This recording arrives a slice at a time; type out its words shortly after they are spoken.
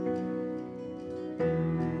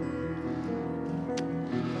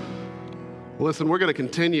Listen, we're going to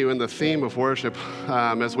continue in the theme of worship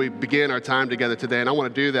as we begin our time together today, and I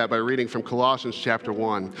want to do that by reading from Colossians chapter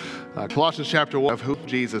 1. Colossians chapter 1 of who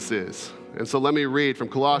Jesus is. And so let me read from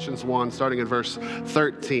Colossians 1, starting in verse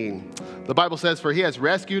 13. The Bible says, "For he has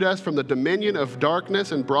rescued us from the dominion of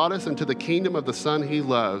darkness and brought us into the kingdom of the Son he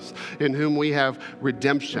loves, in whom we have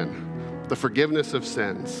redemption, the forgiveness of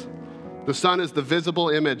sins." The Son is the visible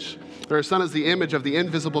image, or the Son is the image of the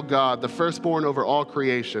invisible God, the firstborn over all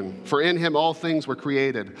creation. For in him all things were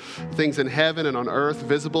created, things in heaven and on earth,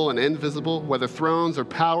 visible and invisible, whether thrones or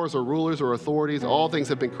powers or rulers or authorities, all things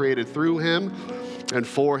have been created through him and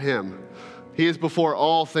for him. He is before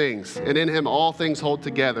all things, and in him all things hold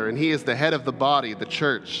together, and he is the head of the body, the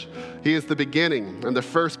church. He is the beginning and the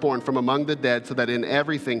firstborn from among the dead, so that in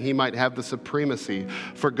everything he might have the supremacy.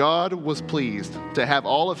 For God was pleased to have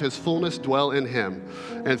all of his fullness dwell in him,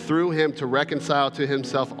 and through him to reconcile to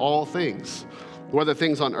himself all things, whether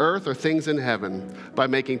things on earth or things in heaven, by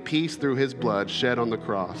making peace through his blood shed on the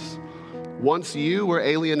cross. Once you were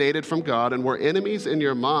alienated from God and were enemies in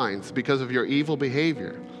your minds because of your evil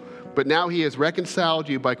behavior. But now he has reconciled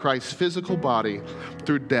you by Christ's physical body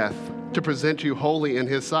through death to present you holy in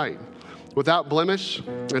his sight, without blemish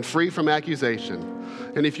and free from accusation.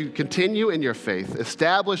 And if you continue in your faith,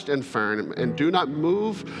 established and firm, and do not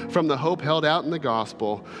move from the hope held out in the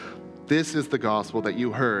gospel, this is the gospel that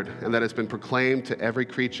you heard and that has been proclaimed to every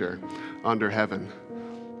creature under heaven.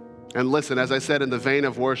 And listen, as I said, in the vein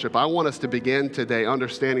of worship, I want us to begin today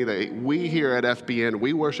understanding that we here at FBN,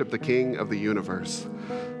 we worship the King of the universe.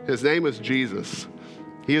 His name is Jesus.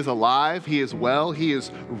 He is alive. He is well. He is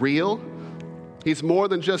real. He's more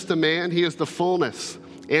than just a man. He is the fullness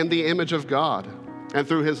and the image of God. And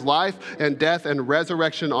through his life and death and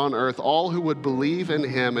resurrection on earth, all who would believe in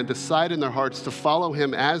him and decide in their hearts to follow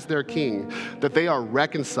him as their king, that they are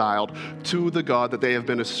reconciled to the God that they have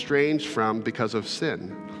been estranged from because of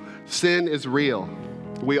sin. Sin is real.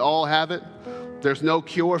 We all have it. There's no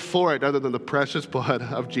cure for it other than the precious blood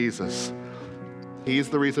of Jesus. He's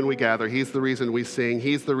the reason we gather. He's the reason we sing.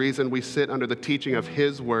 He's the reason we sit under the teaching of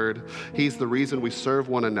his word. He's the reason we serve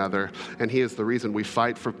one another. And he is the reason we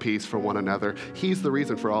fight for peace for one another. He's the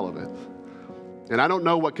reason for all of it. And I don't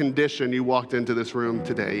know what condition you walked into this room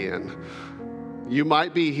today in. You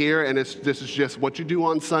might be here and this is just what you do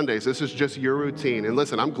on Sundays. This is just your routine. And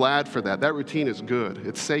listen, I'm glad for that. That routine is good.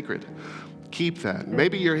 It's sacred. Keep that.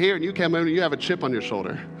 Maybe you're here and you came in and you have a chip on your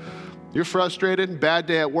shoulder. You're frustrated, bad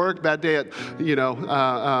day at work, bad day at,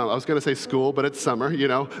 I was going to say school, but it's summer,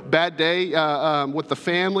 bad day with the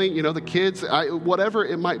family, the kids, whatever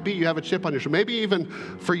it might be, you have a chip on your shoulder. Maybe even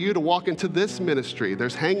for you to walk into this ministry,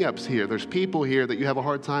 there's hang-ups here, there's people here that you have a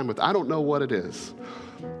hard time with. I don't know what it is.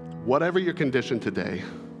 Whatever your condition today,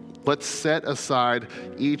 let's set aside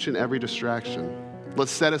each and every distraction.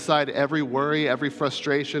 Let's set aside every worry, every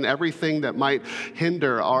frustration, everything that might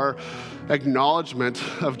hinder our acknowledgement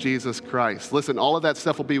of Jesus Christ. Listen, all of that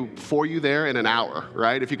stuff will be for you there in an hour,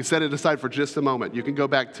 right? If you can set it aside for just a moment, you can go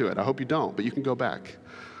back to it. I hope you don't, but you can go back.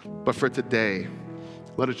 But for today,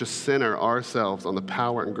 let us just center ourselves on the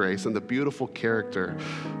power and grace and the beautiful character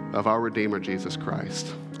of our Redeemer, Jesus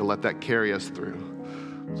Christ, and let that carry us through.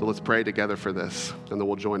 So let's pray together for this, and then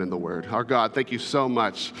we'll join in the word. Our God, thank you so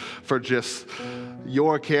much for just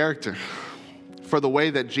your character, for the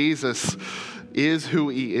way that Jesus is who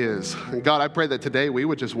he is. And God, I pray that today we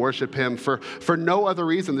would just worship him for no other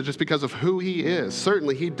reason than just because of who he is.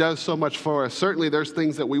 Certainly, he does so much for us. Certainly, there's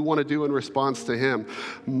things that we want to do in response to him.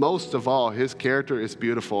 Most of all, his character is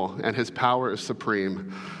beautiful, and his power is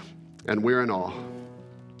supreme, and we're in awe.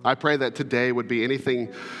 I pray that today would be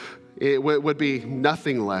would be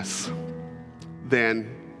nothing less than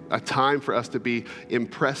a time for us to be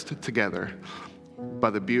impressed together by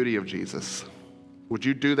the beauty of Jesus. Would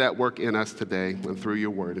you do that work in us today and through your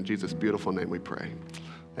word? In Jesus' beautiful name we pray.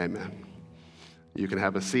 Amen. You can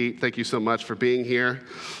have a seat. Thank you so much for being here.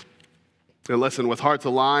 And listen, with hearts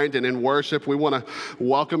aligned and in worship, we want to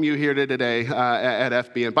welcome you here today at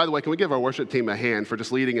FBN. By the way, can we give our worship team a hand for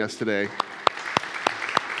just leading us today?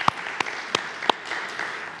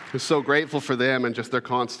 We're so grateful for them and just their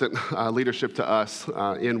constant leadership to us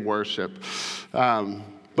in worship.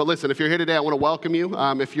 But listen, if you're here today, I want to welcome you.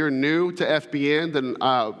 If you're new to FBN, then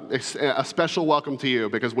a special welcome to you,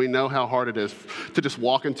 because we know how hard it is to just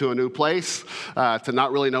walk into a new place, to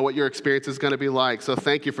not really know what your experience is going to be like. So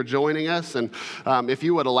thank you for joining us. And if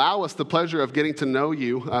you would allow us the pleasure of getting to know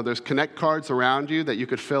you, there's Connect cards around you that you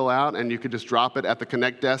could fill out, and you could just drop it at the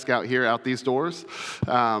Connect desk out here, out these doors.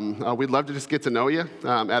 We'd love to just get to know you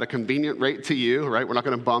at a convenient rate to you, right? We're not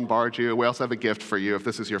going to bombard you. We also have a gift for you if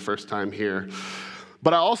this is your first time here.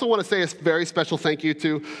 But I also want to say a very special thank you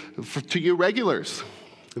to you regulars,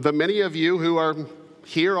 the many of you who are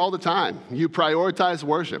here all the time. You prioritize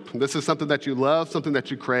worship. This is something that you love, something that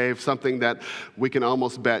you crave, something that we can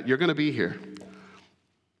almost bet you're going to be here.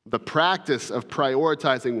 The practice of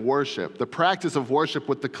prioritizing worship, the practice of worship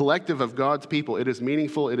with the collective of God's people, it is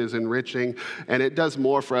meaningful, it is enriching, and it does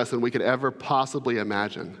more for us than we could ever possibly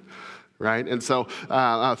imagine. Right? And so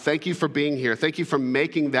thank you for being here. Thank you for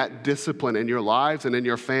making that discipline in your lives and in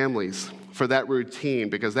your families, for that routine,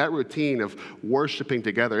 because that routine of worshiping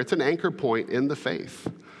together, it's an anchor point in the faith.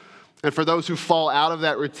 And for those who fall out of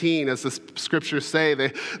that routine, as the scriptures say,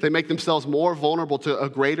 they make themselves more vulnerable to a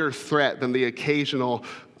greater threat than the occasional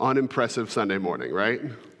unimpressive Sunday morning, right?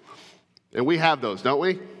 And we have those, don't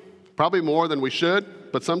we? Probably more than we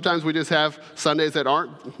should, but sometimes we just have Sundays that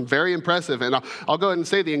aren't very impressive. And I'll go ahead and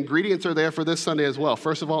say the ingredients are there for this Sunday as well.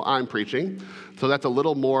 First of all, I'm preaching, so that's a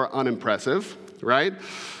little more unimpressive, right?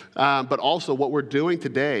 But also what we're doing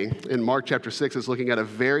today in Mark chapter 6 is looking at a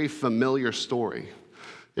very familiar story.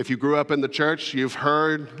 If you grew up in the church, you've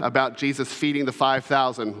heard about Jesus feeding the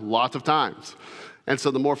 5,000 lots of times. And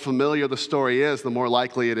so the more familiar the story is, the more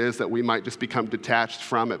likely it is that we might just become detached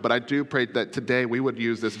from it. But I do pray that today we would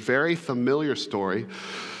use this very familiar story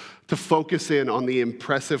to focus in on the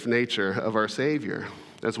impressive nature of our Savior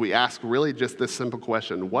as we ask really just this simple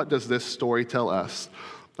question: what does this story tell us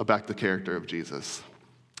about the character of Jesus?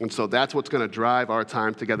 And so that's what's going to drive our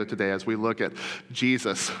time together today as we look at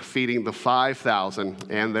Jesus feeding the 5,000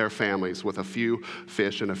 and their families with a few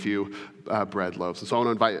fish and a few bread loaves. And so I want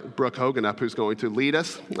to invite Brooke Hogan up, who's going to lead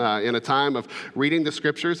us in a time of reading the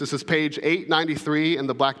scriptures. This is page 893 in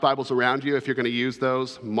the black Bibles around you if you're going to use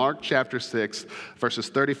those. Mark chapter 6, verses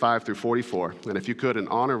 35 through 44. And if you could, in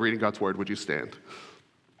honor of reading God's word, would you stand?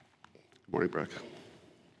 Good morning, Brooke.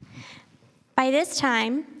 By this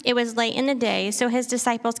time, it was late in the day, so his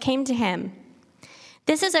disciples came to him.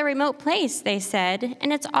 "This is a remote place," they said,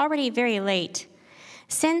 "and it's already very late.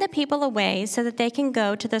 Send the people away so that they can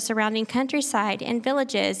go to the surrounding countryside and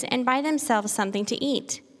villages and buy themselves something to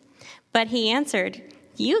eat." But he answered,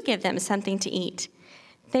 "You give them something to eat."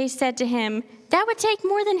 They said to him, "That would take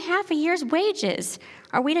more than half a year's wages.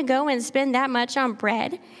 Are we to go and spend that much on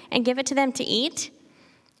bread and give it to them to eat?"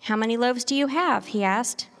 "How many loaves do you have?" he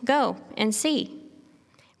asked. "Go and see."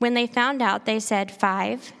 When they found out, they said,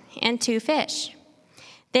 5 and 2 fish.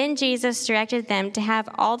 Then Jesus directed them to have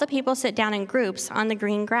all the people sit down in groups on the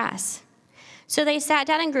green grass. So they sat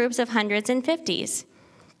down in groups of hundreds and fifties.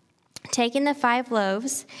 Taking the 5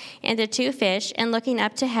 loaves and the 2 fish and looking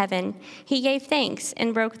up to heaven, he gave thanks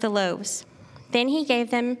and broke the loaves. Then he gave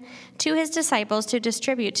them to his disciples to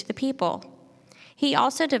distribute to the people. He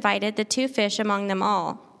also divided the 2 fish among them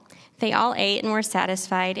all. They all ate and were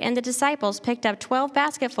satisfied, and the disciples picked up 12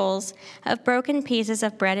 basketfuls of broken pieces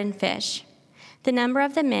of bread and fish. The number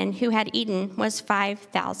of the men who had eaten was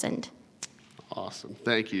 5,000. Awesome.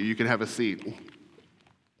 Thank you. You can have a seat.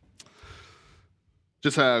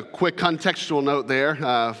 Just a quick contextual note there.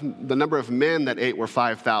 The number of men that ate were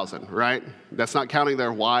 5,000, right? That's not counting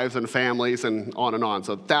their wives and families and on and on.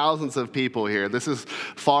 So thousands of people here. This is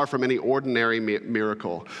far from any ordinary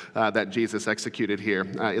miracle that Jesus executed here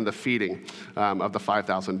in the feeding of the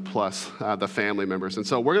 5,000 plus the family members. And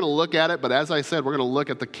so we're going to look at it, but as I said, we're going to look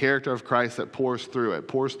at the character of Christ that pours through it,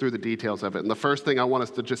 pours through the details of it. And the first thing I want us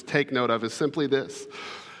to just take note of is simply this,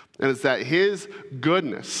 and it's that his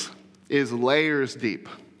goodness is layers deep.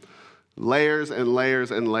 Layers and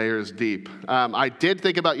layers and layers deep. I did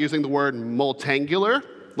think about using the word multangular,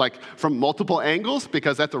 like from multiple angles,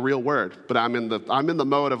 because that's a real word. But I'm in the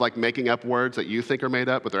mode of like making up words that you think are made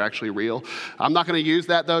up, but they're actually real. I'm not going to use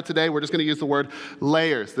that though today. We're just going to use the word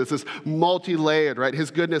layers. This is multi-layered, right?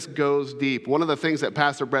 His goodness goes deep. One of the things that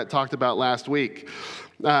Pastor Brett talked about last week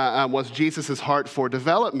was Jesus' heart for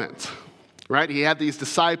development. Right? He had these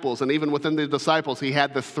disciples, and even within the disciples, he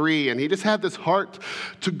had the 3, and he just had this heart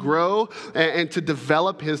to grow and to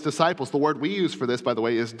develop his disciples. The word we use for this, by the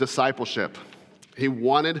way, is discipleship. He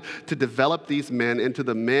wanted to develop these men into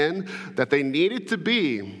the men that they needed to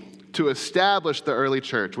be to establish the early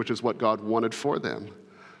church, which is what God wanted for them.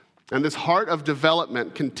 And this heart of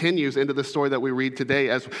development continues into the story that we read today.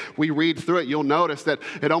 As we read through it, you'll notice that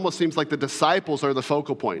it almost seems like the disciples are the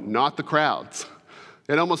focal point, not the crowds.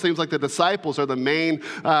 It almost seems like the disciples are the main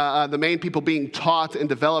people being taught and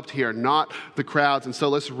developed here, not the crowds. And so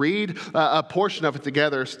let's read a portion of it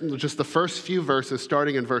together, just the first few verses,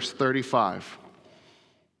 starting in verse 35.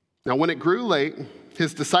 Now, when it grew late,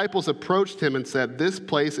 his disciples approached him and said, "This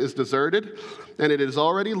place is deserted, and it is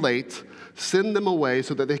already late. Send them away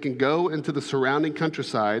so that they can go into the surrounding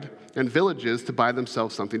countryside and villages to buy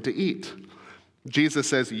themselves something to eat." Jesus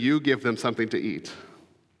says, "You give them something to eat."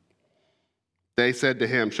 They said to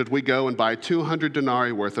him, "Should we go and buy 200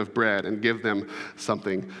 denarii worth of bread and give them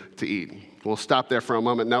something to eat?" We'll stop there for a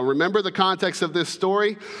moment. Now, remember the context of this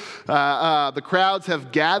story. The crowds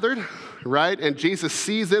have gathered, right? And Jesus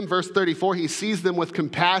sees them. Verse 34, he sees them with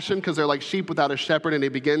compassion because they're like sheep without a shepherd, and he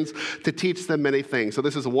begins to teach them many things. So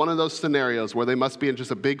this is one of those scenarios where they must be in just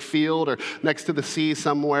a big field or next to the sea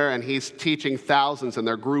somewhere, and he's teaching thousands, and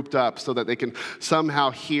they're grouped up so that they can somehow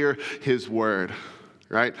hear his word.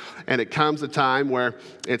 Right? And it comes a time where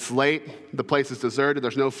it's late, the place is deserted,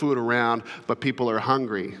 there's no food around, but people are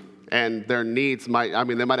hungry. And their needs they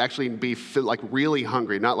might actually be like really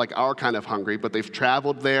hungry, not like our kind of hungry, but they've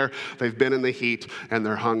traveled there, they've been in the heat, and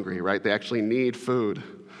they're hungry, right? They actually need food.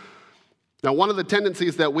 Now, one of the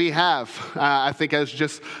tendencies that we have, I think as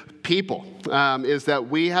just people, is that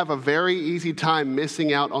we have a very easy time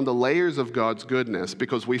missing out on the layers of God's goodness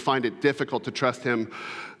because we find it difficult to trust him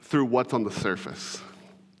through what's on the surface.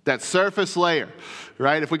 That surface layer,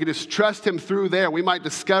 right? If we could just trust him through there, we might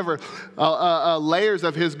discover layers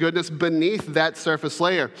of his goodness beneath that surface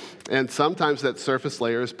layer. And sometimes that surface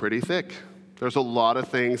layer is pretty thick. There's a lot of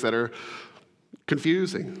things that are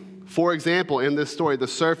confusing. For example, in this story, the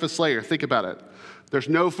surface layer, think about it. There's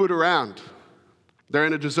no food around. They're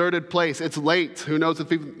in a deserted place. It's late. Who knows if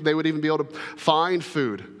they would even be able to find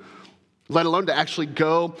food? Let alone to actually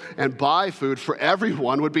go and buy food for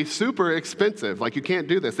everyone would be super expensive. Like, you can't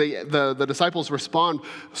do this. The disciples respond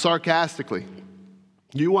sarcastically.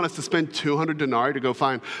 You want us to spend 200 denarii to go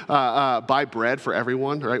buy bread for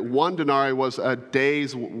everyone, right? 1 denarii was a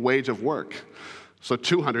day's wage of work. So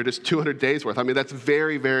 200 is 200 days worth. That's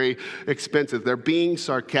very, very expensive. They're being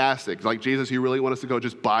sarcastic. Like, Jesus, you really want us to go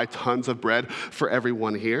just buy tons of bread for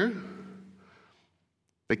everyone here?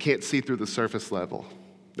 They can't see through the surface level.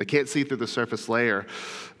 They can't see through the surface layer.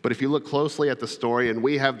 But if you look closely at the story, and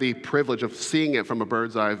we have the privilege of seeing it from a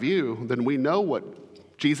bird's eye view, then we know what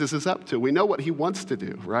Jesus is up to. We know what he wants to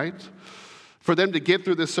do, right? For them to get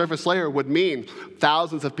through this surface layer would mean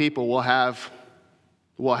thousands of people will have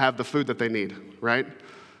the food that they need, right?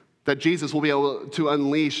 That Jesus will be able to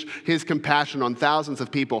unleash his compassion on thousands of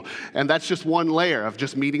people. And that's just one layer of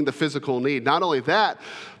just meeting the physical need. Not only that,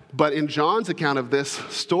 but in John's account of this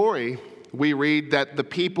story, we read that the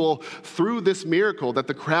people, through this miracle, that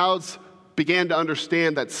the crowds began to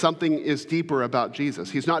understand that something is deeper about Jesus.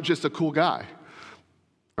 He's not just a cool guy,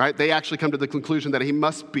 right? They actually come to the conclusion that he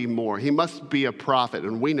must be more. He must be a prophet,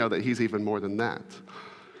 and we know that he's even more than that.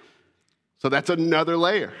 So that's another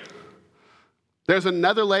layer. There's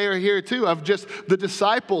another layer here, too, of just the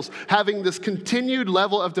disciples having this continued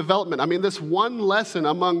level of development. This one lesson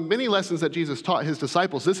among many lessons that Jesus taught his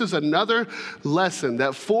disciples, this is another lesson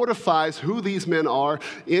that fortifies who these men are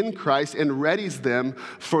in Christ and readies them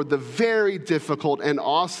for the very difficult and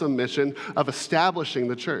awesome mission of establishing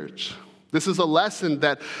the church. This is a lesson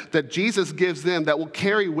that Jesus gives them that will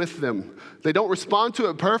carry with them. They don't respond to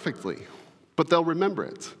it perfectly, but they'll remember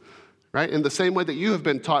it. Right? In the same way that you have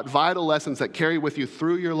been taught vital lessons that carry with you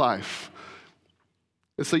through your life.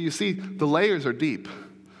 And so you see, the layers are deep.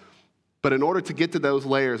 But in order to get to those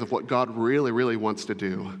layers of what God really, really wants to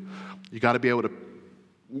do, you got to be able to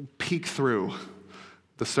peek through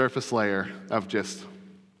the surface layer of just,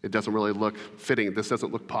 it doesn't really look fitting. This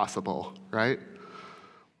doesn't look possible, right?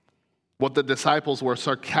 What the disciples were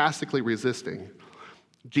sarcastically resisting,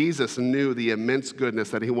 Jesus knew the immense goodness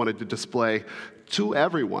that he wanted to display to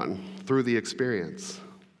everyone through the experience.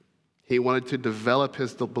 He wanted to develop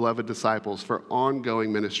his beloved disciples for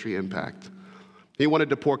ongoing ministry impact. He wanted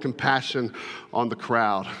to pour compassion on the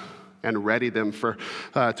crowd and ready them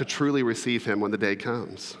to truly receive him when the day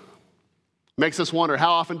comes. Makes us wonder,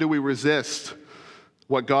 how often do we resist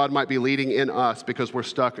what God might be leading in us because we're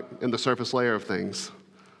stuck in the surface layer of things?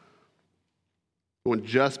 When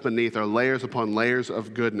just beneath are layers upon layers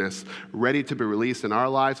of goodness, ready to be released in our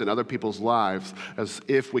lives and other people's lives, as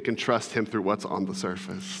if we can trust him through what's on the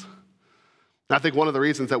surface. And I think one of the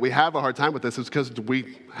reasons that we have a hard time with this is because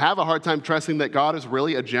we have a hard time trusting that God is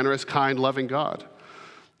really a generous, kind, loving God,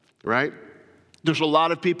 right? There's a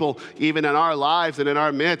lot of people, even in our lives and in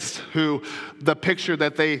our midst, who the picture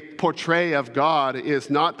that they portray of God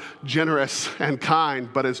is not generous and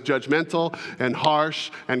kind, but is judgmental and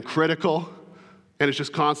harsh and critical. And it's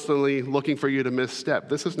just constantly looking for you to misstep.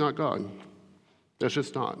 This is not God. It's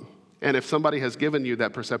just not. And if somebody has given you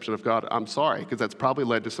that perception of God, I'm sorry, because that's probably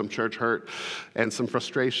led to some church hurt and some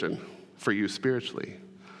frustration for you spiritually.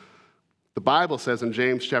 The Bible says in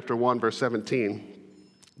James chapter 1, verse 17,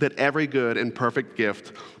 that every good and perfect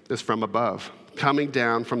gift is from above, coming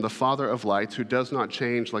down from the Father of lights, who does not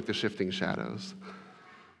change like the shifting shadows.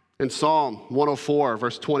 In Psalm 104,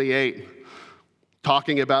 verse 28,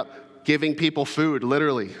 talking about giving people food,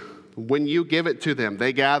 literally. When you give it to them,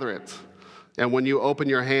 they gather it. And when you open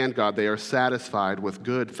your hand, God, they are satisfied with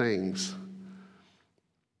good things.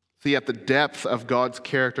 See, at the depth of God's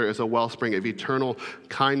character is a wellspring of eternal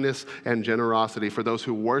kindness and generosity for those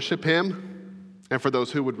who worship him and for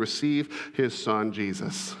those who would receive his son,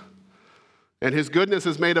 Jesus. And his goodness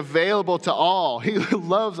is made available to all. He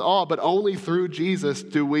loves all, but only through Jesus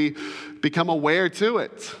do we become aware to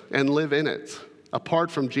it and live in it.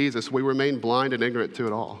 Apart from Jesus, we remain blind and ignorant to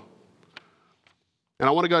it all. And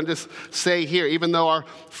I want to go and just say here, even though our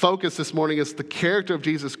focus this morning is the character of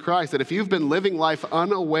Jesus Christ, that if you've been living life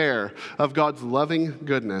unaware of God's loving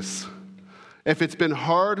goodness, if it's been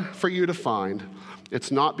hard for you to find,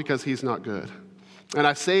 it's not because he's not good. And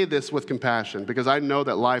I say this with compassion because I know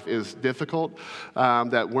that life is difficult,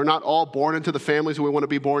 that we're not all born into the families we want to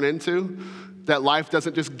be born into, that life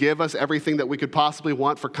doesn't just give us everything that we could possibly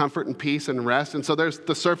want for comfort and peace and rest. And so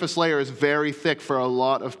the surface layer is very thick for a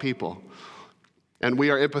lot of people. And we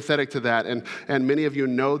are empathetic to that, and many of you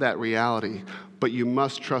know that reality, but you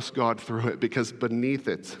must trust God through it because beneath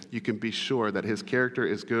it, you can be sure that his character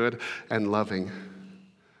is good and loving.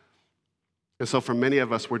 And so for many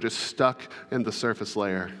of us, we're just stuck in the surface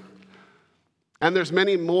layer. And there's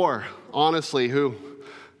many more, honestly, who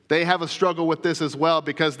they have a struggle with this as well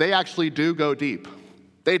because they actually do go deep.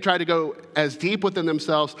 They try to go as deep within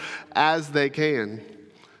themselves as they can,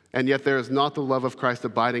 and yet there is not the love of Christ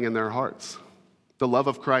abiding in their hearts. The love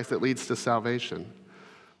of Christ that leads to salvation.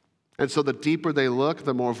 And so the deeper they look,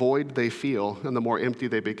 the more void they feel, and the more empty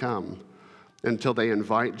they become until they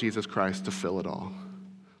invite Jesus Christ to fill it all.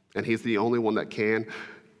 And he's the only one that can,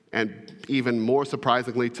 and even more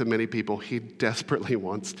surprisingly to many people, he desperately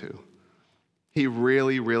wants to. He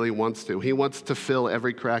really, really wants to. He wants to fill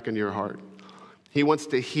every crack in your heart. He wants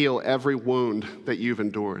to heal every wound that you've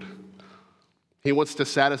endured. He wants to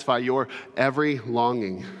satisfy your every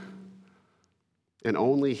longing. And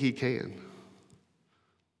only he can.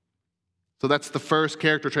 So that's the first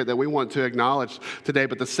character trait that we want to acknowledge today.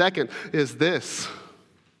 But the second is this.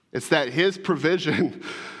 It's that his provision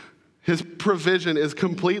is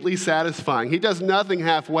completely satisfying. He does nothing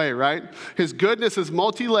halfway, right? His goodness is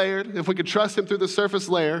multi-layered, if we could trust him through the surface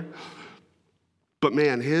layer. But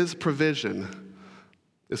man, his provision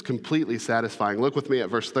is completely satisfying. Look with me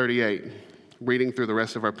at verse 38, reading through the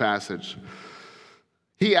rest of our passage.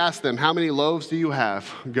 He asked them, "How many loaves do you have?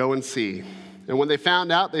 Go and see." And when they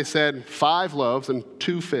found out, they said, 5 loaves and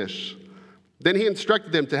 2 fish. Then he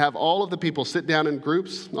instructed them to have all of the people sit down in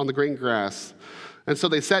groups on the green grass. And so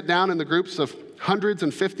they sat down in the groups of hundreds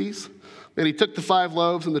and fifties. And he took the 5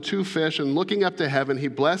 loaves and the 2 fish, and looking up to heaven, he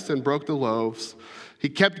blessed and broke the loaves. He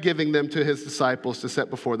kept giving them to his disciples to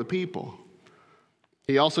set before the people.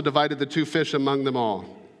 He also divided the 2 fish among them all.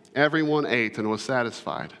 Everyone ate and was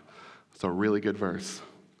satisfied. It's a really good verse.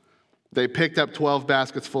 They picked up 12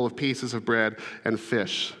 baskets full of pieces of bread and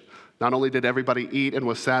fish. Not only did everybody eat and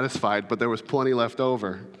was satisfied, but there was plenty left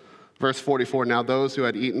over. Verse 44, now those who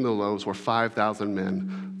had eaten the loaves were 5,000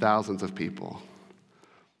 men, thousands of people.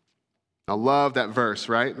 I love that verse,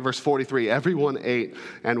 right? Verse 43, everyone ate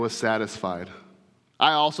and was satisfied.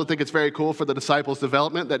 I also think it's very cool for the disciples'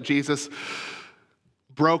 development that Jesus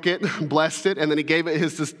broke it, blessed it, and then he gave it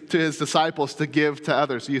to his disciples to give to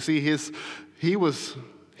others. You see,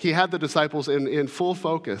 he had the disciples in full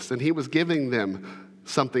focus, and he was giving them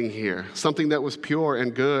something here, something that was pure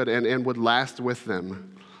and good and would last with them.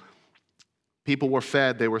 People were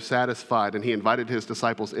fed, they were satisfied, and he invited his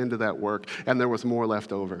disciples into that work, and there was more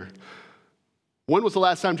left over. When was the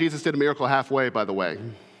last time Jesus did a miracle halfway, by the way?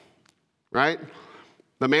 Right?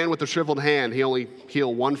 The man with the shriveled hand, he only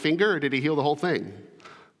healed one finger, or did he heal the whole thing?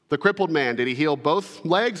 The crippled man, did he heal both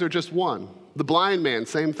legs or just one? The blind man,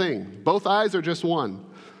 same thing. Both eyes or just one?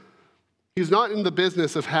 He's not in the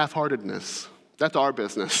business of half-heartedness. That's our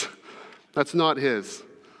business. That's not his.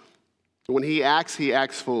 When he acts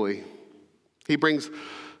fully. He brings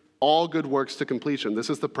all good works to completion. This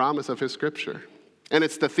is the promise of his scripture. And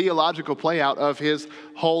it's the theological playout of his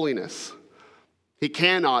holiness. He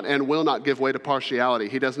cannot and will not give way to partiality.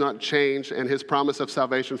 He does not change, and his promise of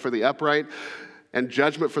salvation for the upright and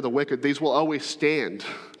judgment for the wicked, these will always stand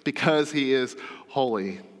because he is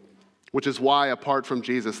holy, which is why apart from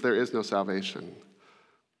Jesus, there is no salvation.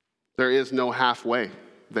 There is no halfway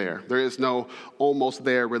there. There is no almost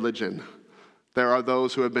there religion. There are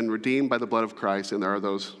those who have been redeemed by the blood of Christ, and there are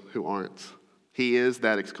those who aren't. He is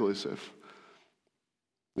that exclusive.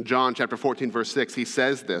 In John chapter 14, verse 6, he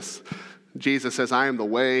says this. Jesus says, I am the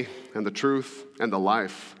way and the truth and the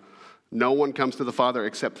life. No one comes to the Father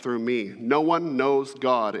except through me. No one knows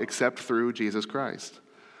God except through Jesus Christ.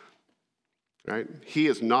 Right? He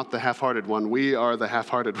is not the half-hearted one. We are the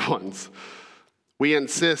half-hearted ones. We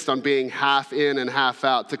insist on being half in and half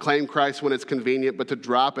out, to claim Christ when it's convenient, but to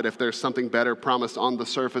drop it if there's something better promised on the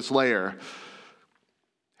surface layer.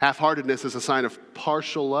 Half-heartedness is a sign of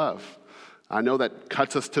partial love. I know that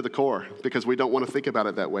cuts us to the core because we don't want to think about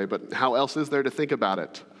it that way, but how else is there to think about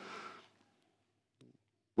it?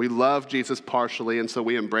 We love Jesus partially, and so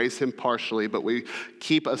we embrace him partially, but we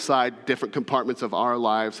keep aside different compartments of our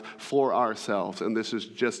lives for ourselves, and this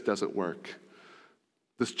just doesn't work.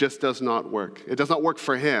 This just does not work. It does not work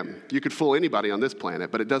for him. You could fool anybody on this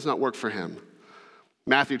planet, but it does not work for him.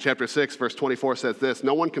 Matthew chapter 6, verse 24 says this,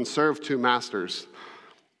 "No one can serve two masters,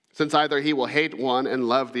 since either he will hate one and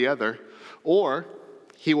love the other, or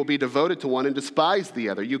he will be devoted to one and despise the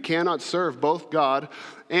other. You cannot serve both God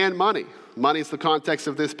and money." Money is the context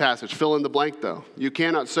of this passage. Fill in the blank, though. You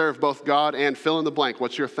cannot serve both God and fill in the blank.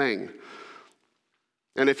 What's your thing?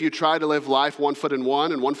 And if you try to live life 1 foot in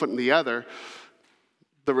one and 1 foot in the other,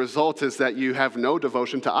 the result is that you have no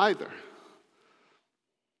devotion to either.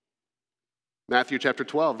 Matthew chapter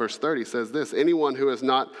 12, verse 30 says this, "Anyone who is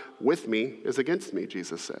not with me is against me,"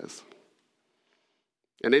 Jesus says.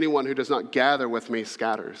 "And anyone who does not gather with me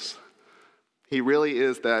scatters." He really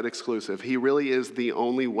is that exclusive. He really is the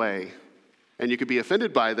only way. And you could be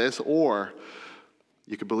offended by this, or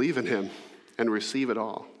you could believe in him and receive it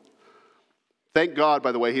all. Thank God,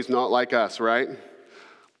 by the way, he's not like us, right?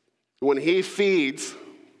 When he feeds,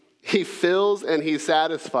 he fills and he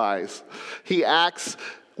satisfies.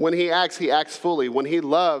 When he acts fully. When he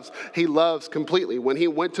loves completely. When he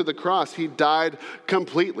went to the cross, he died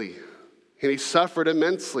completely. And he suffered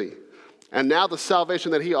immensely. And now the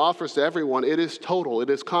salvation that he offers to everyone, it is total,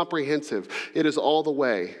 it is comprehensive, it is all the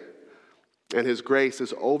way. And his grace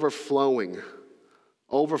is overflowing.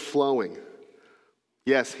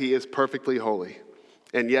 Yes, he is perfectly holy.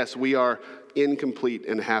 And yes, we are incomplete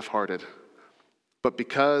and half-hearted. But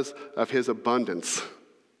because of his abundance,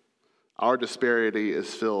 our disparity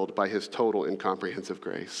is filled by his total and comprehensive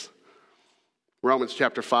grace. Romans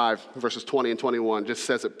chapter 5, verses 20 and 21 just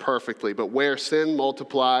says it perfectly. "But where sin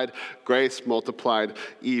multiplied, grace multiplied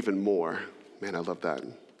even more." Man, I love that.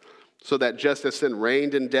 "So that just as sin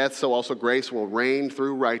reigned in death, so also grace will reign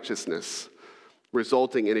through righteousness,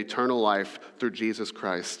 resulting in eternal life through Jesus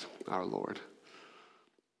Christ our Lord."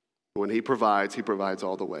 When he provides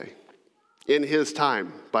all the way. In his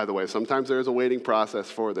time, by the way. Sometimes there is a waiting process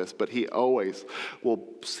for this, but he always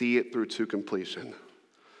will see it through to completion.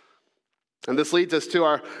 And this leads us to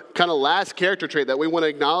our kind of last character trait that we want to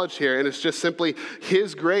acknowledge here, and it's just simply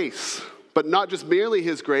his grace. But not just merely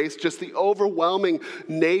his grace, just the overwhelming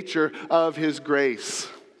nature of his grace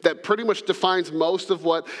that pretty much defines most of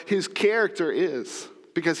what his character is,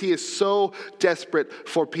 because he is so desperate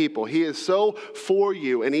for people. He is so for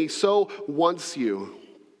you, and he so wants you.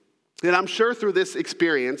 And I'm sure through this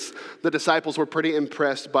experience, the disciples were pretty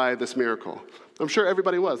impressed by this miracle. I'm sure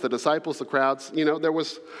everybody was. The disciples, the crowds,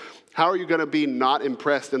 how are you going to be not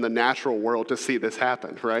impressed in the natural world to see this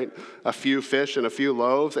happen, right? A few fish and a few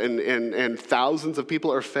loaves and thousands of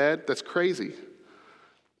people are fed? That's crazy.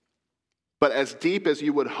 But as deep as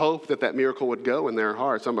you would hope that miracle would go in their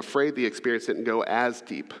hearts, I'm afraid the experience didn't go as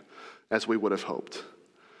deep as we would have hoped.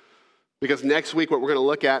 Because next week, what we're going to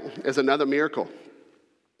look at is another miracle.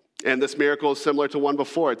 And this miracle is similar to one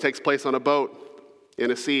before. It takes place on a boat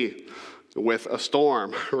in a sea with a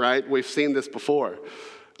storm, right? We've seen this before.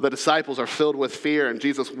 The disciples are filled with fear, and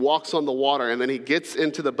Jesus walks on the water, and then he gets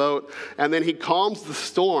into the boat, and then he calms the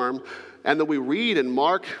storm. And then we read in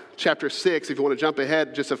Mark chapter 6, if you want to jump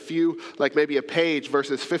ahead just a few, like maybe a page,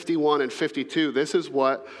 verses 51 and 52, this is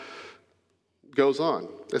what goes on.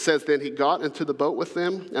 It says, "Then he got into the boat with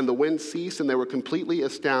them, and the wind ceased, and they were completely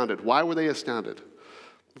astounded." Why were they astounded?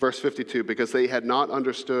 Verse 52, "Because they had not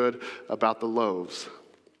understood about the loaves.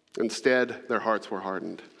 Instead, their hearts were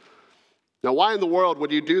hardened." Now, why in the world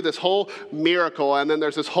would you do this whole miracle, and then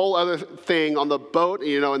there's this whole other thing on the boat,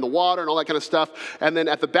 in the water and all that kind of stuff, and then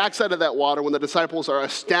at the backside of that water, when the disciples are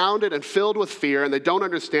astounded and filled with fear and they don't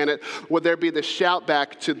understand it, would there be this shout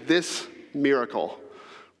back to this miracle,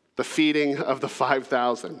 the feeding of the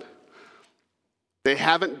 5,000? They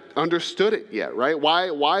haven't understood it yet, right?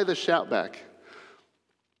 Why the shout back?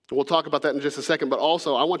 We'll talk about that in just a second, but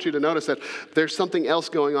also I want you to notice that there's something else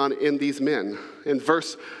going on in these men. In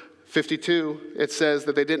verse 52, it says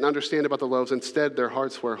that they didn't understand about the loaves. Instead, their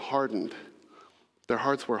hearts were hardened. Their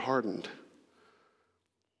hearts were hardened.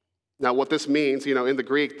 Now, what this means, in the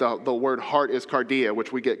Greek, the word heart is cardia,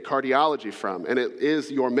 which we get cardiology from, and it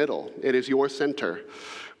is your middle. It is your center.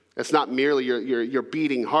 It's not merely your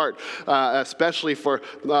beating heart, especially for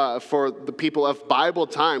the people of Bible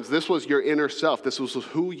times. This was your inner self. This was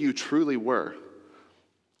who you truly were.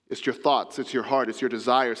 It's your thoughts, it's your heart, it's your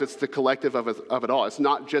desires, it's the collective of it all. It's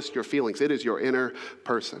not just your feelings, it is your inner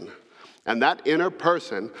person. And that inner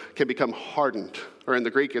person can become hardened, or in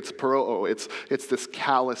the Greek it's paroo. It's this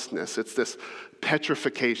callousness, it's this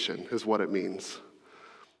petrification is what it means.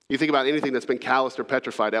 You think about anything that's been calloused or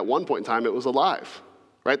petrified, at one point in time it was alive,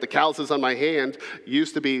 right? The calluses on my hand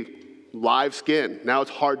used to be live skin, now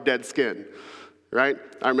it's hard, dead skin. Right?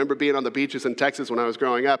 I remember being on the beaches in Texas when I was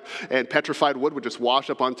growing up, and petrified wood would just wash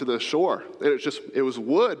up onto the shore. And it was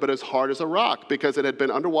wood, but as hard as a rock because it had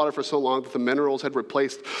been underwater for so long that the minerals had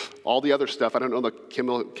replaced all the other stuff. I don't know the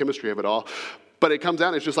chemistry of it all, but it comes out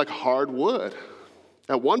and it's just like hard wood.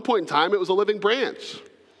 At one point in time, it was a living branch.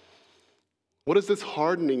 What is this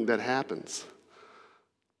hardening that happens?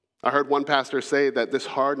 I heard one pastor say that this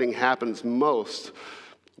hardening happens most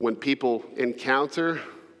when people encounter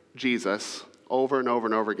Jesus over and over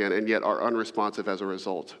and over again, and yet are unresponsive as a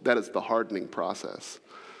result. That is the hardening process.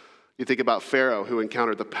 You think about Pharaoh, who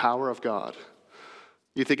encountered the power of God.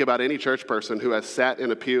 You think about any church person who has sat in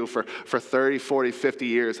a pew for 30, 40, 50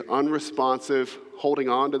 years, unresponsive, holding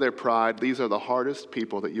on to their pride. These are the hardest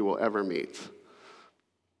people that you will ever meet.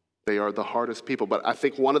 They are the hardest people. But I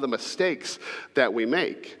think one of the mistakes that we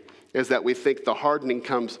make is that we think the hardening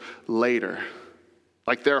comes later.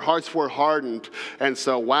 Like their hearts were hardened, and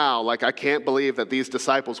so wow, like I can't believe that these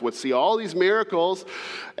disciples would see all these miracles,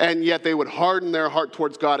 and yet they would harden their heart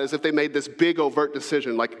towards God as if they made this big overt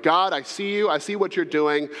decision. Like, God, I see you, I see what you're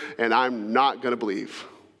doing, and I'm not going to believe.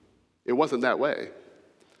 It wasn't that way.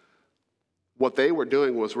 What they were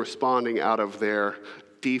doing was responding out of their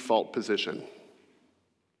default position.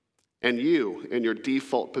 And you, in your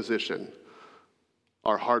default position,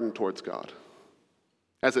 are hardened towards God.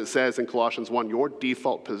 As it says in Colossians 1, your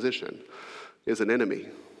default position is an enemy,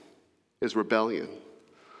 is rebellion.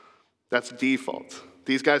 That's default.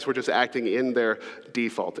 These guys were just acting in their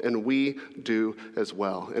default, and we do as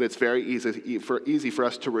well. And it's very easy for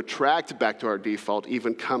us to retract back to our default,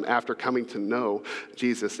 even after coming to know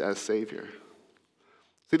Jesus as Savior.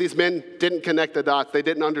 See, these men didn't connect the dots. They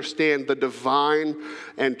didn't understand the divine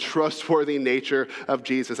and trustworthy nature of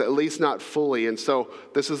Jesus, at least not fully. And so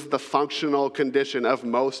this is the functional condition of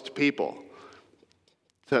most people,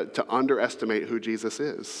 to underestimate who Jesus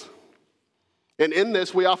is. And in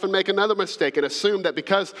this, we often make another mistake and assume that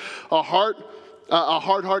because a hard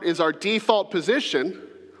heart is our default position,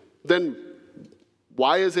 then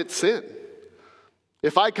why is it sin?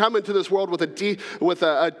 If I come into this world with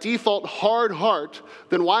a default hard heart,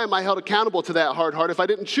 then why am I held accountable to that hard heart if I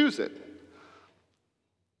didn't choose it?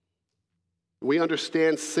 We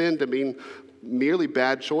understand sin to mean merely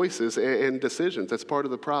bad choices and decisions. That's part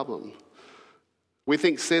of the problem. We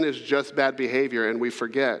think sin is just bad behavior, and we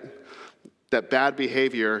forget that bad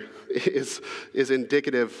behavior is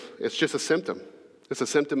indicative. It's just a symptom. It's a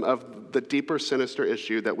symptom of the deeper, sinister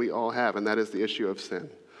issue that we all have, and that is the issue of sin.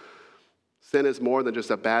 Sin is more than just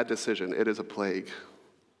a bad decision. It is a plague.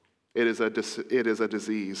 It is a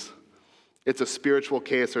disease. It's a spiritual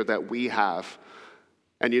cancer that we have.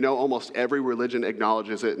 And you know, almost every religion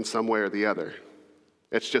acknowledges it in some way or the other.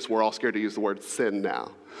 It's just we're all scared to use the word sin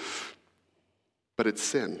now. But it's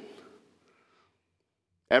sin.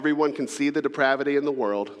 Everyone can see the depravity in the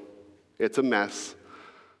world. It's a mess.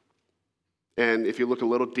 And if you look a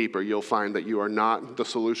little deeper, you'll find that you are not the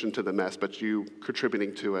solution to the mess, but you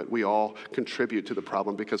contributing to it. We all contribute to the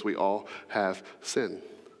problem because we all have sin.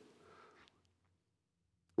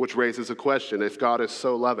 Which raises a question: if God is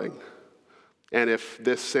so loving, and if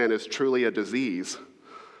this sin is truly a disease,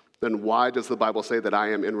 then why does the Bible say that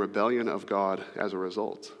I am in rebellion of God as a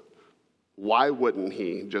result? Why wouldn't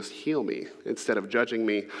he just heal me instead of judging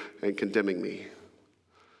me and condemning me?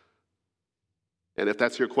 And if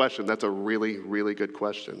that's your question, that's a really, really good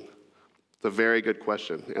question. It's a very good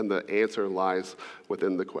question, and the answer lies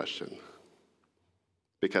within the question.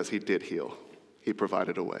 Because he did heal. He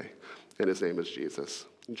provided a way, and his name is Jesus.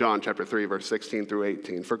 John chapter 3, verse 16 through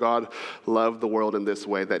 18. For God loved the world in this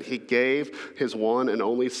way, that he gave his one and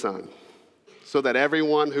only Son, so that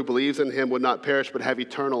everyone who believes in him would not perish but have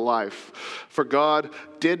eternal life. For God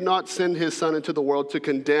did not send his Son into the world to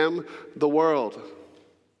condemn the world,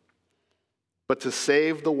 but to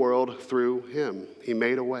save the world through him. He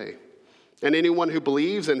made a way. And anyone who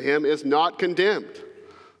believes in him is not condemned.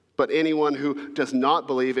 But anyone who does not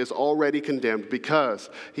believe is already condemned because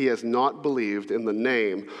he has not believed in the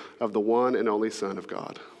name of the one and only Son of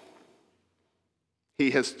God.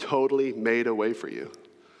 He has totally made a way for you.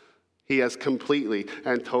 He has completely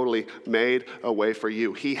and totally made a way for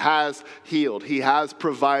you. He has healed. He has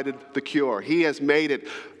provided the cure. He has made it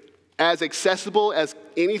as accessible as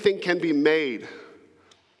anything can be made.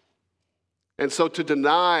 And so to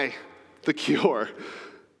deny the cure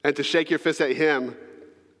and to shake your fist at him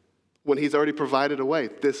when he's already provided a way,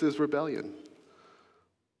 this is rebellion.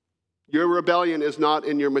 Your rebellion is not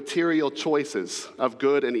in your material choices of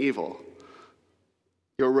good and evil.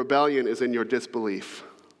 Your rebellion is in your disbelief.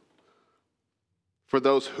 For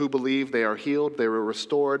those who believe, they are healed, they were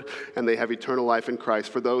restored, and they have eternal life in Christ.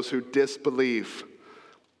 For those who disbelieve,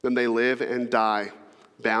 then they live and die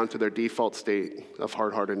bound to their default state of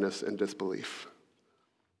hard-heartedness and disbelief.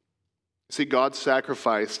 See, God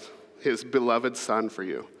sacrificed his beloved son for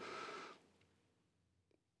you.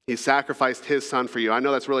 He sacrificed his son for you. I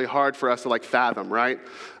know that's really hard for us to fathom, right?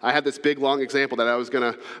 I had this big, long example that I was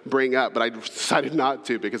going to bring up, but I decided not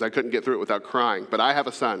to because I couldn't get through it without crying. But I have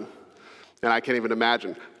a son, and I can't even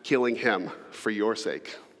imagine killing him for your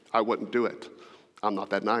sake. I wouldn't do it. I'm not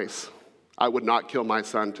that nice. I would not kill my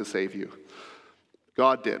son to save you.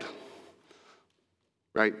 God did,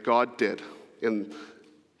 right? God did. And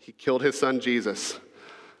he killed his son, Jesus.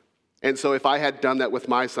 And so if I had done that with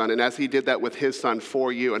my son, and as he did that with his son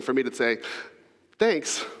for you, and for me to say,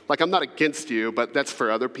 thanks, I'm not against you, but that's for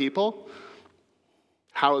other people,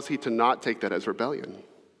 how is he to not take that as rebellion?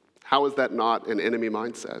 How is that not an enemy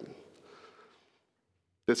mindset?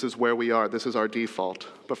 This is where we are. This is our default.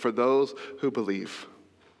 But for those who believe,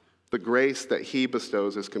 the grace that he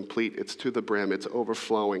bestows is complete. It's to the brim. It's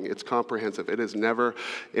overflowing. It's comprehensive. It is never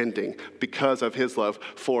ending because of his love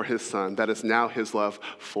for his son. That is now his love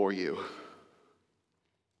for you.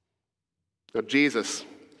 Now, Jesus,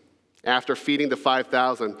 after feeding the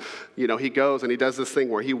 5,000, he goes and he does this thing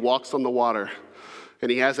where he walks on the water. And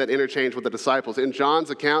he has that interchange with the disciples. In John's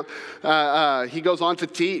account, he goes on to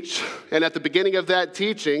teach. And at the beginning of that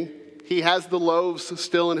teaching, he has the loaves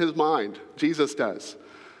still in his mind. Jesus does.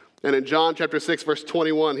 And in John chapter 6, verse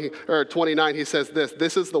 29, he says this: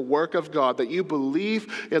 "This is the work of God, that you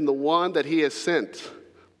believe in the one that he has sent."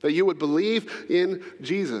 That you would believe in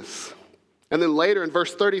Jesus. And then later in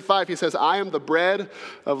verse 35, he says, "I am the bread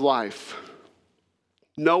of life.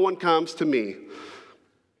 No one who comes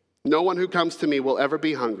to me will ever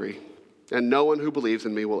be hungry, and no one who believes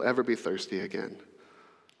in me will ever be thirsty again."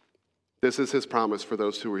 This is his promise for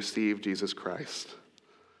those who receive Jesus Christ.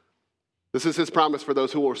 This is his promise for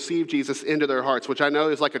those who will receive Jesus into their hearts, which I know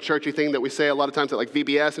is like a churchy thing that we say a lot of times at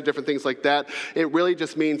VBS and different things like that. It really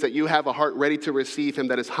just means that you have a heart ready to receive him,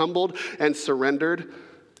 that is humbled and surrendered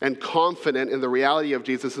and confident in the reality of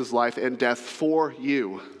Jesus' life and death for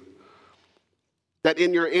you. That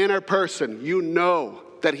in your inner person, you know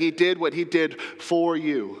that he did what he did for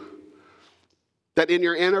you. That in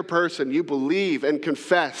your inner person, you believe and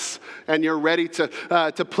confess, and you're ready to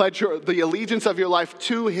pledge the allegiance of your life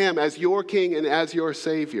to him as your king and as your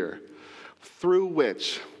savior, through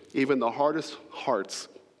which even the hardest hearts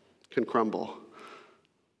can crumble.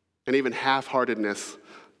 And even half-heartedness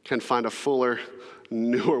can find a fuller,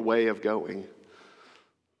 newer way of going.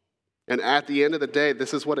 And at the end of the day,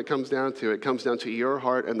 this is what it comes down to. It comes down to your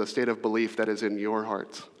heart and the state of belief that is in your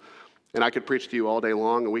heart. And I could preach to you all day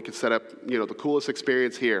long, and we could set up, the coolest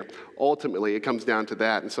experience here. Ultimately, it comes down to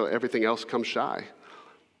that, and so everything else comes shy.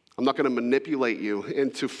 I'm not going to manipulate you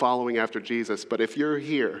into following after Jesus, but if you're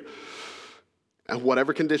here, and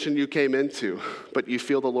whatever condition you came into, but you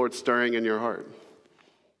feel the Lord stirring in your heart,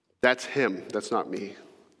 that's him, that's not me.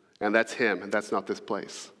 And that's him, and that's not this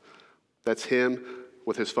place. That's him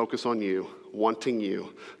with his focus on you, wanting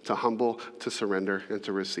you to humble, to surrender, and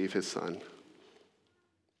to receive his son,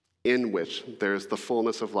 in which there is the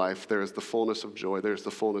fullness of life, there is the fullness of joy, there is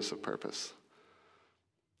the fullness of purpose.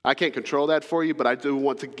 I can't control that for you, but I do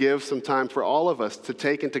want to give some time for all of us to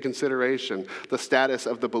take into consideration the status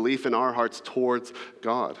of the belief in our hearts towards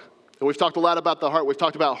God. And we've talked a lot about the heart. We've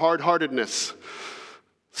talked about hard-heartedness.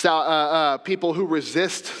 People who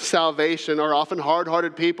resist salvation are often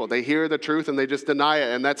hard-hearted people. They hear the truth and they just deny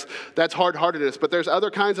it, and that's hard-heartedness. But there's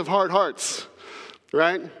other kinds of hard hearts,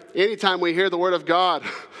 right? Anytime we hear the word of God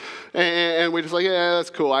and we're just yeah, that's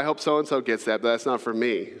cool. I hope so-and-so gets that, but that's not for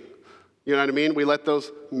me. You know what I mean? We let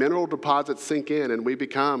those mineral deposits sink in, and we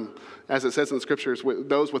become, as it says in the scriptures,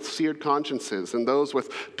 those with seared consciences and those with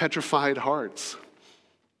petrified hearts.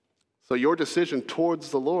 So your decision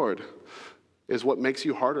towards the Lord is what makes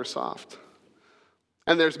you hard or soft.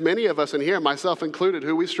 And there's many of us in here, myself included,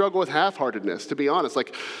 who we struggle with half-heartedness, to be honest.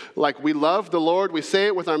 Like we love the Lord, we say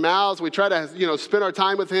it with our mouths, we try to, spend our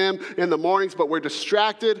time with him in the mornings, but we're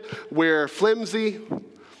distracted, we're flimsy,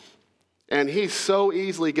 And he so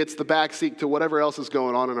easily gets the backseat to whatever else is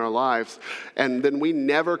going on in our lives. And then we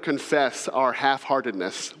never confess our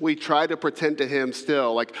half-heartedness. We try to pretend to him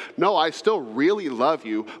still, like, no, I still really love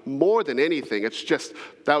you more than anything. It's just,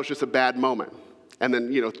 that was just a bad moment. And then,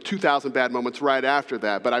 2,000 bad moments right after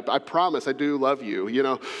that. But I promise I do love you.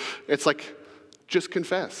 It's like, just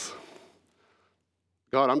confess.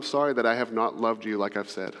 God, I'm sorry that I have not loved you like I've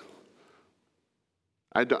said.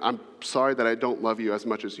 I'm sorry that I don't love you as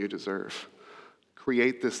much as you deserve.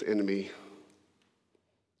 Create this in me.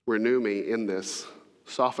 Renew me in this.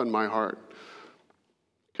 Soften my heart.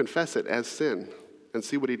 Confess it as sin and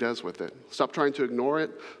see what he does with it. Stop trying to ignore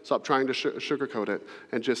it. Stop trying to sugarcoat it,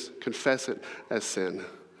 and just confess it as sin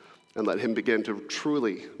and let him begin to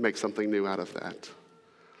truly make something new out of that.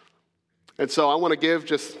 And so I want to give,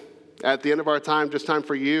 just at the end of our time, just time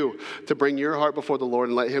for you to bring your heart before the Lord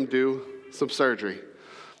and let him do some surgery.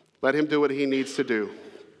 Let him do what he needs to do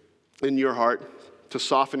in your heart to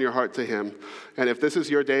soften your heart to him. And if this is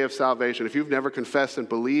your day of salvation, if you've never confessed and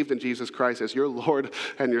believed in Jesus Christ as your Lord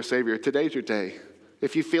and your Savior, today's your day.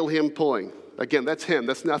 If you feel him pulling, again, that's him.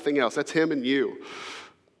 That's nothing else. That's him and you.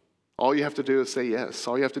 All you have to do is say yes.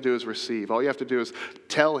 All you have to do is receive. All you have to do is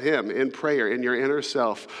tell him in prayer, in your inner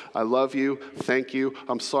self, I love you, thank you,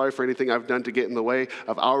 I'm sorry for anything I've done to get in the way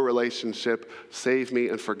of our relationship. Save me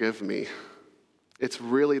and forgive me. It's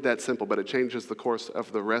really that simple, but it changes the course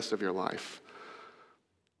of the rest of your life.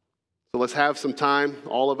 So let's have some time.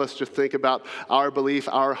 All of us just think about our belief,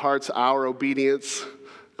 our hearts, our obedience,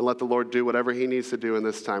 and let the Lord do whatever he needs to do in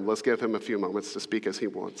this time. Let's give him a few moments to speak as he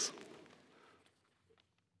wants.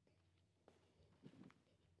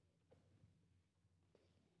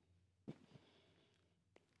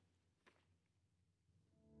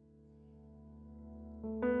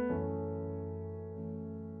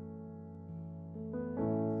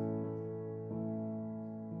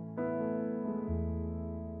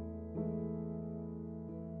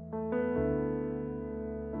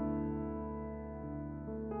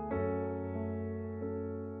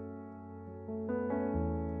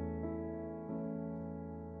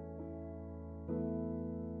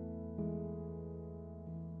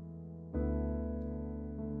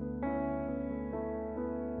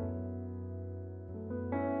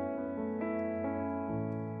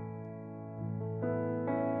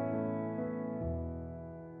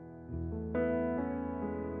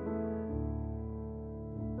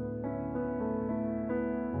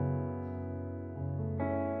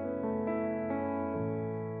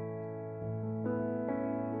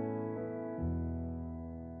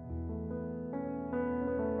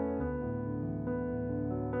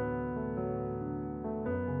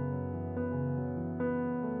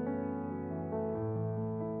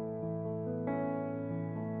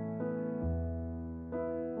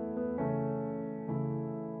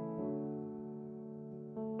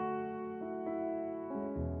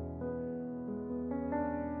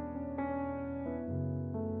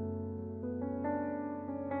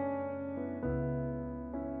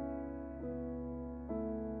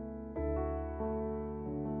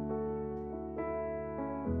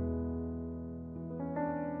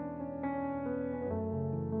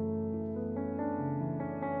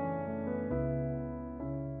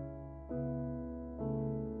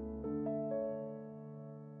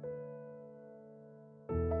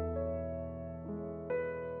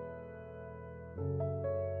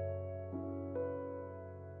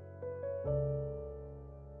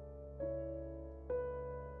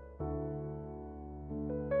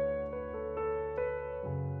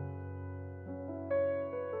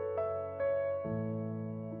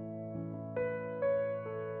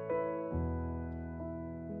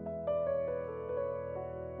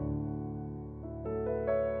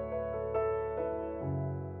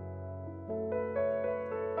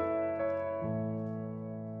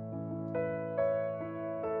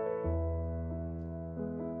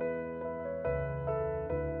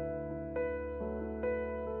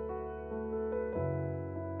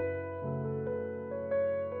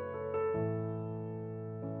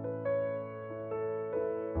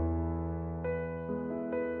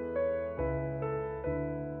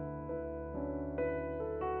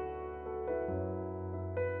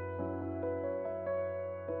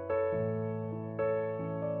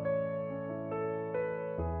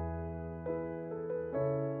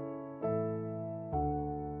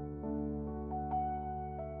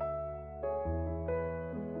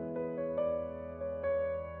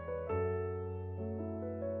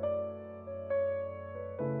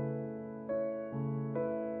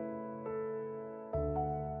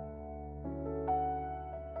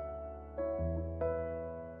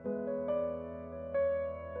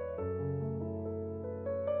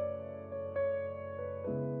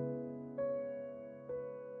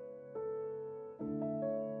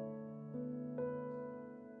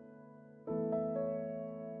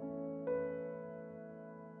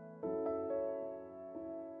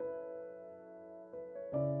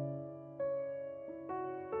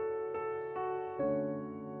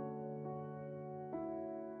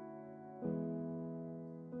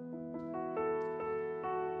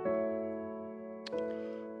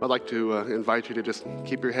 I'd like to invite you to just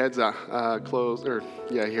keep your heads closed, your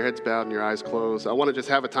heads bowed and your eyes closed. I want to just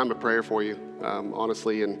have a time of prayer for you,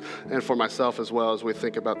 honestly, and for myself as well as we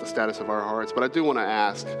think about the status of our hearts. But I do want to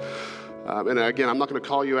ask, and again, I'm not going to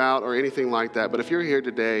call you out or anything like that, but if you're here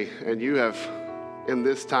today and you have, in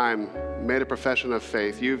this time, made a profession of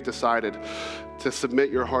faith, you've decided to submit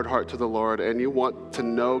your hard heart to the Lord, and you want to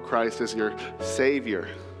know Christ as your Savior,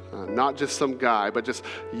 not just some guy, but just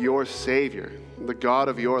your Savior, the God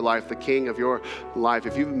of your life, the King of your life.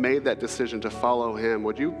 If you've made that decision to follow Him,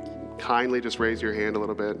 would you kindly just raise your hand a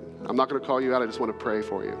little bit? I'm not going to call you out. I just want to pray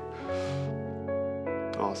for you.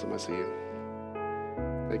 Awesome. I see you.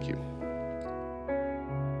 Thank you.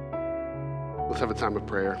 Let's have a time of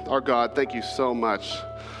prayer. Our God, thank you so much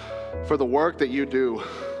for the work that you do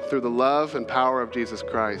through the love and power of Jesus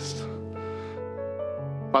Christ.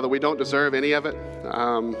 Father, we don't deserve any of it,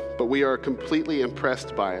 but we are completely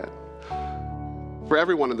impressed by it. For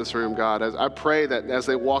everyone in this room, God, as I pray that as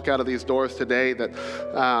they walk out of these doors today, that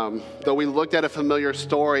though we looked at a familiar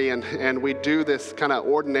story and we do this kind of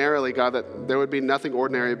ordinarily, God, that there would be nothing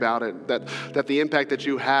ordinary about it, that the impact that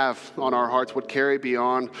you have on our hearts would carry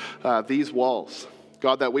beyond these walls.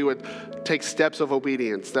 God, that we would take steps of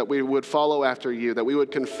obedience, that we would follow after you, that we would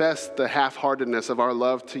confess the half-heartedness of our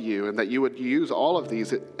love to you, and that you would use all of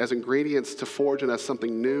these as ingredients to forge in us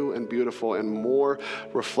something new and beautiful and more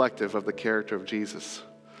reflective of the character of Jesus.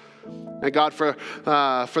 And God, for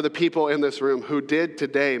the people in this room who did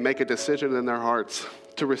today make a decision in their hearts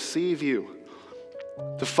to receive you,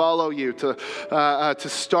 to follow you, to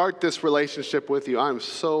start this relationship with you, I'm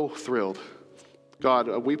so thrilled. God,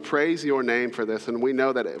 we praise your name for this, and we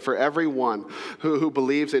know that for everyone who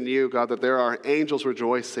believes in you, God, that there are angels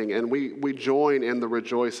rejoicing, and we join in the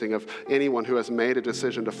rejoicing of anyone who has made a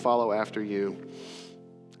decision to follow after you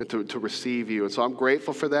and to receive you. And so I'm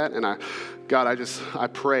grateful for that, and I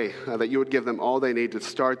pray that you would give them all they need to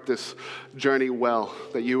start this journey well,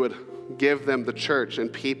 that you would give them the church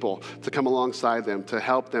and people to come alongside them, to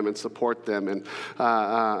help them and support them, and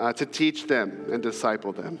to teach them and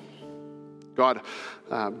disciple them. God,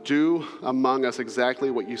 do among us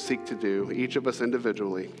exactly what you seek to do, each of us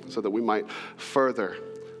individually, so that we might further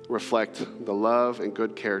reflect the love and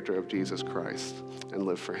good character of Jesus Christ and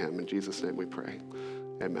live for him. In Jesus' name we pray.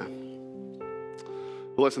 Amen.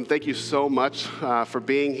 Well, listen, thank you so much for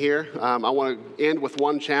being here. I want to end with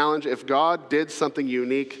one challenge. If God did something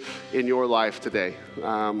unique in your life today,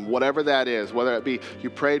 whatever that is, whether it be you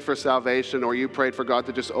prayed for salvation or you prayed for God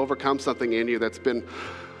to just overcome something in you that's been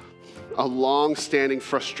a long-standing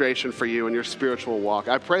frustration for you in your spiritual walk,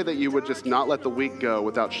 I pray that you would just not let the week go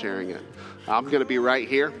without sharing it. I'm going to be right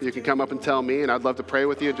here. You can come up and tell me, and I'd love to pray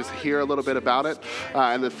with you, just hear a little bit about it,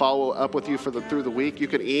 and then follow up with you through the week. You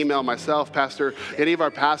can email myself, Pastor, any of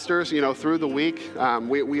our pastors, through the week.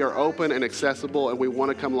 We are open and accessible, and we want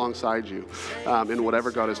to come alongside you in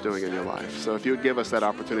whatever God is doing in your life. So if you would give us that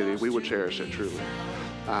opportunity, we would cherish it truly.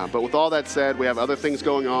 But with all that said, we have other things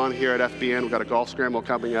going on here at FBN. We've got a golf scramble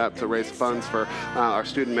coming up to raise funds for our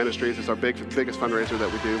student ministries. It's our biggest fundraiser that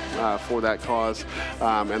we do for that cause.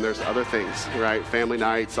 And there's other things, right? Family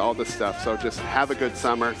nights, all this stuff. So just have a good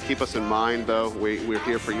summer. Keep us in mind, though. We're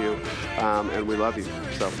here for you, and we love you.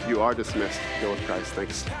 So you are dismissed. Go with Christ.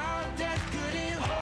 Thanks.